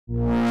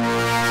Hello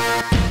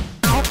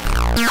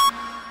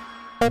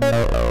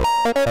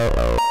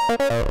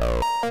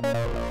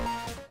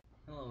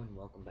and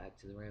welcome back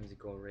to the Ramsey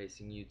Go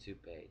Racing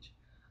YouTube page.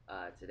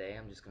 Today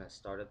I'm just going to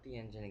start up the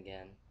engine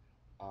again.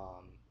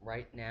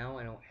 Right now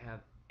I don't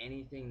have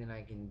anything that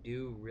I can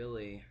do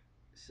really,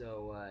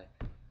 so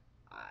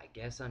I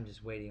guess I'm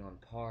just waiting on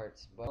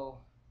parts. But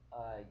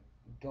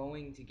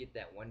going to get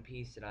that one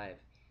piece that I've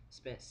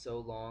spent so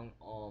long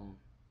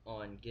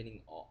on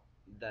getting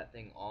that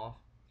thing off.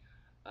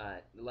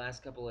 The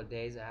last couple of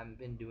days I haven't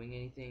been doing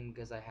anything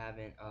because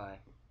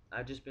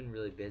I've just been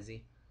really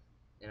busy,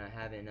 and I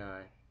haven't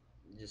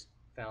just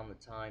found the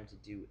time to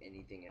do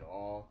anything at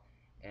all,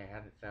 and I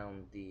haven't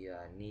found the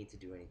need to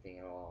do anything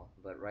at all.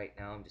 But right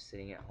now I'm just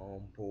sitting at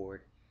home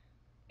bored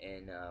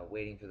and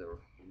waiting for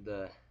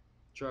the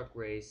truck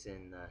race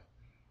and the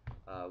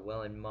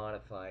well and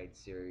modified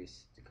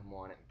series to come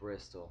on at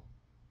Bristol.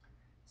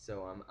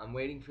 So I'm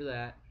waiting for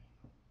that,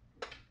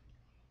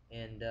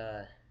 and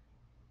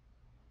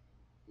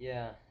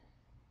yeah,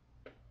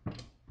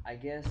 I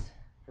guess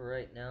for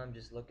right now I'm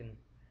just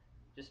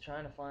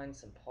trying to find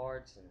some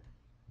parts and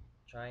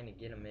trying to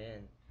get them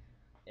in,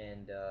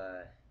 and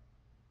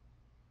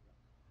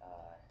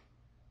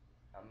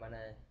I'm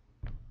gonna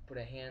put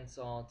a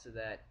handsaw to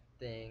that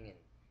thing and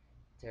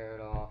tear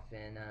it off,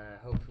 and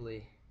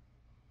hopefully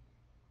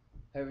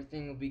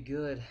everything will be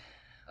good.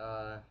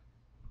 But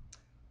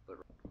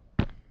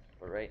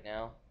right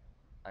now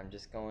I'm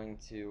just going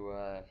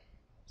to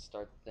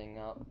start the thing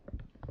up,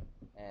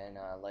 and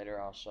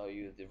later I'll show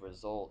you the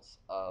results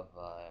of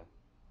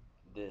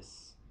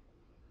this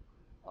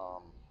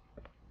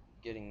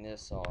getting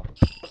this off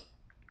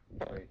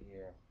right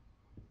here.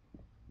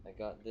 I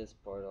got this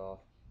part off,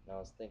 and I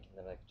was thinking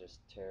that I could just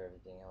tear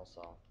everything else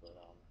off, but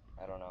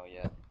I don't know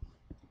yet.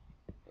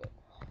 But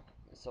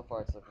so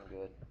far it's looking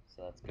good,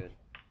 so that's good.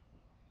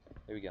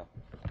 Here we go.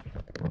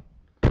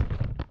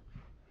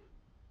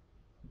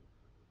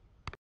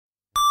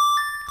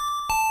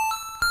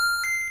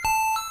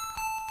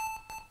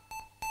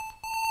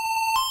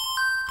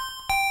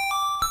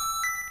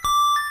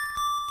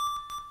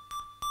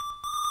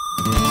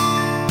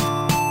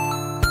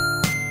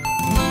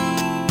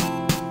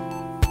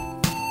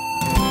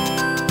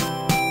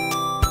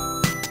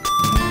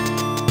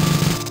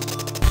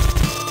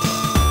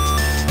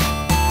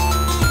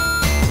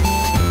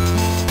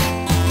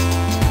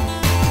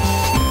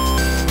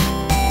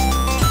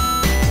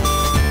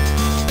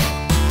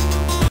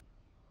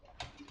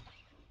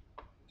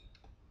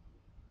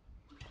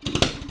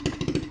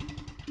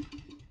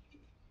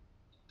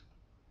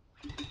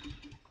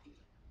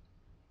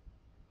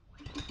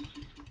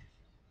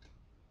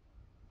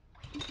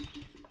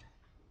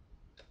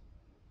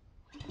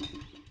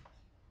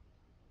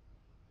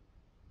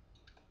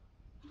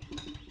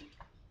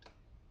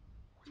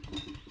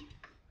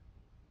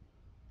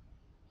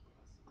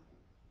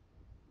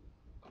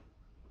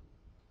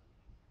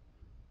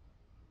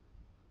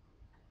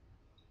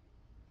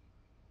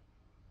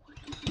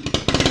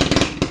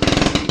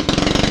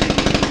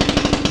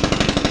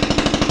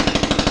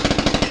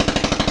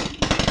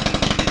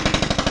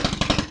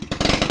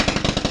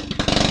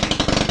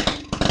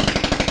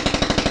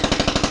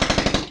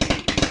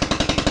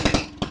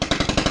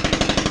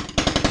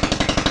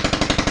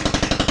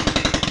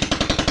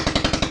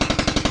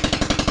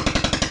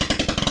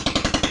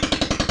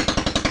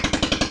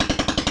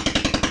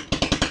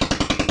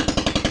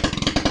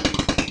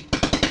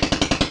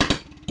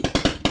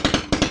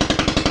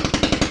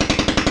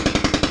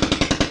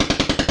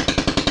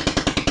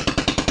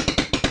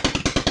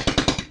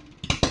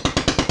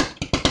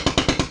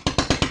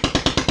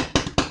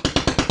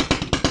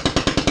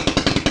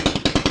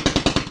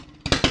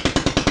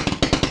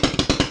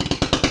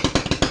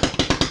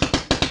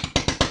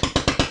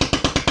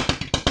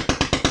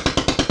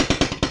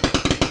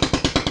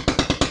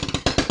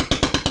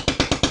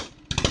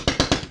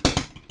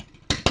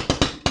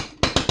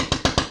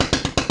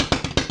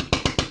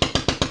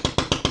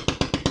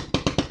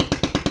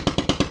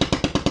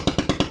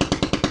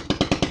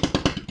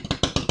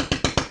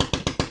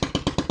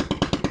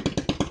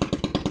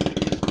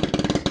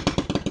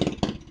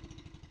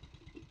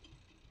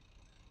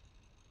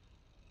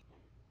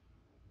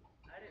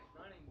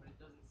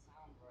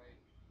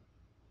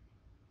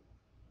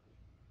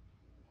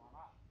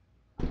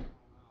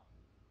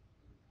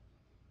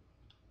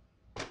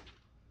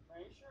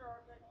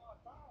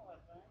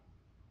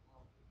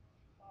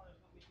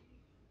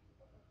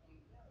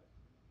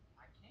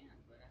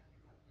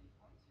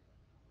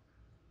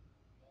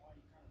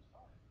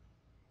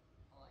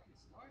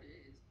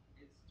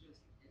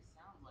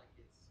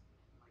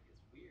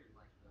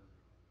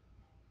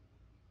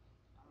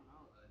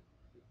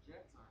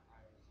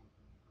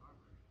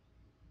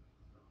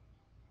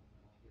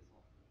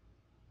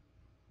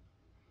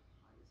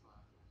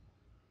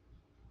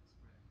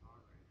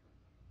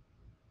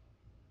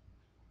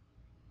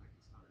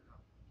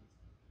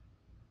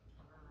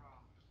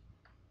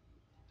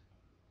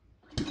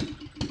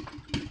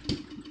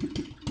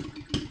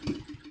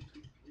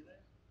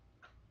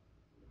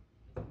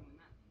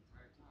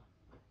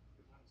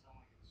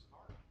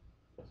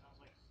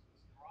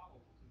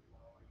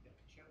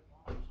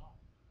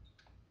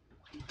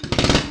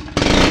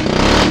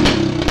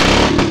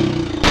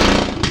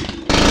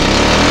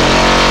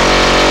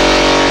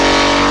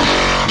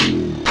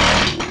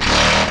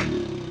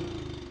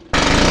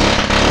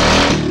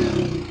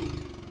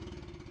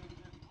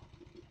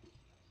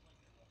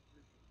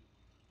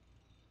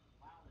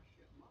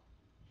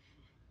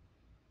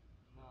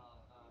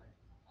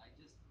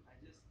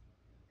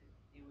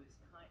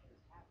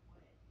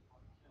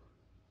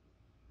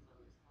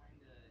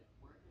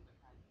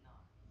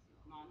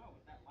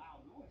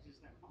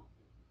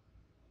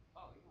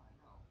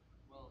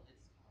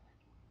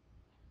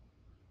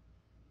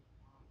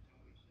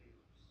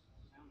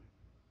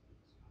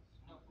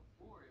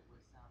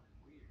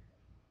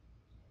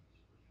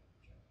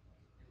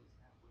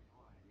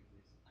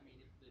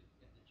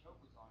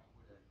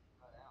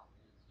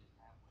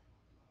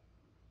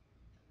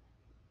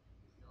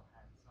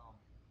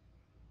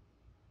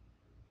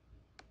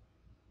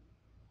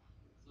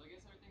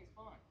 everything's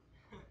fine.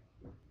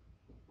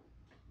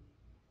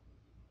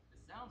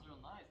 It sounds real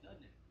nice,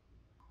 doesn't it?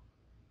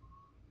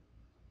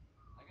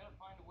 I gotta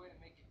find a way to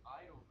make it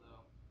idle,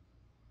 though.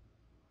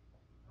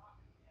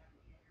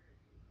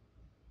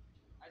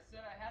 I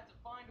said I had to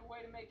find a way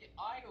to make it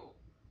idle.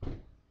 No,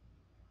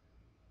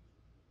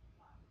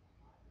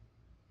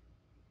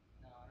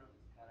 I know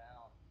it's cut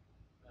out,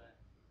 but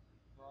the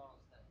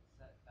throttle's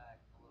set back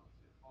a little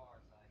too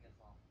far, so I guess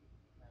I'll have to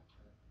go back.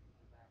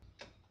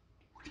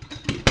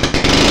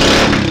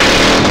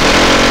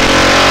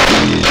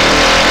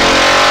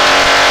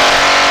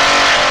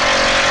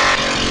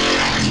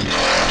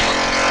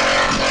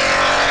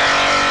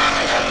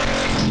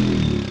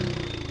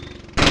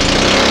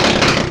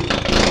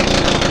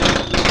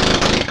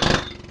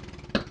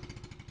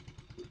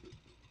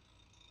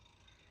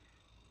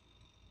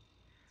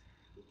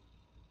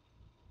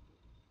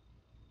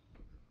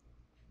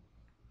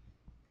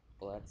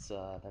 Well,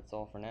 that's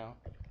all for now.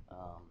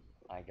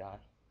 I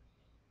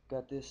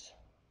got this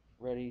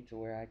ready to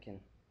where I can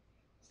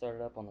start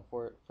it up on the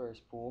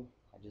first pool.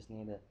 I just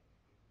need to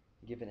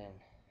give it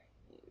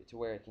in to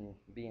where it can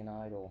be in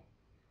idle.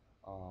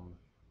 Um,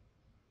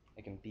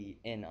 it can be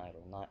in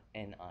idle, not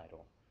in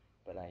idle,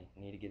 but I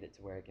need to get it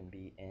to where it can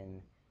be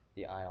in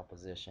the idle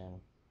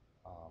position,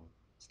 um,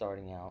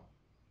 starting out.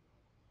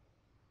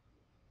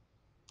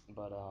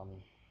 But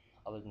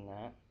other than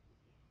that,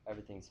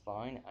 everything's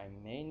fine. I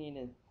may need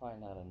to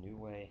find out a new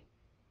way.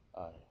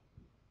 Uh,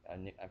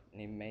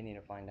 may need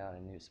to find out a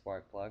new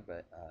spark plug,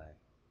 but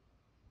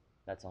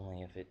that's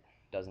only if it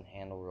doesn't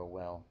handle real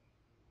well.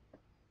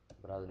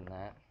 But other than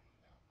that,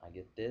 I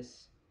get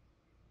this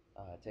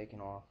taken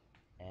off,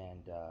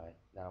 and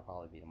that'll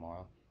probably be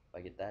tomorrow. If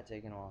I get that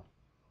taken off,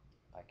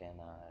 I can,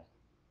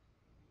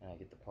 and I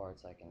get the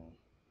parts, I can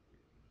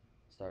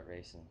start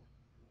racing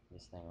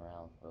this thing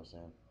around real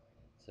soon.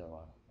 So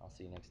I'll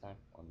see you next time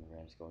on the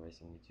Go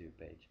Racing YouTube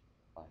page.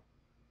 Bye.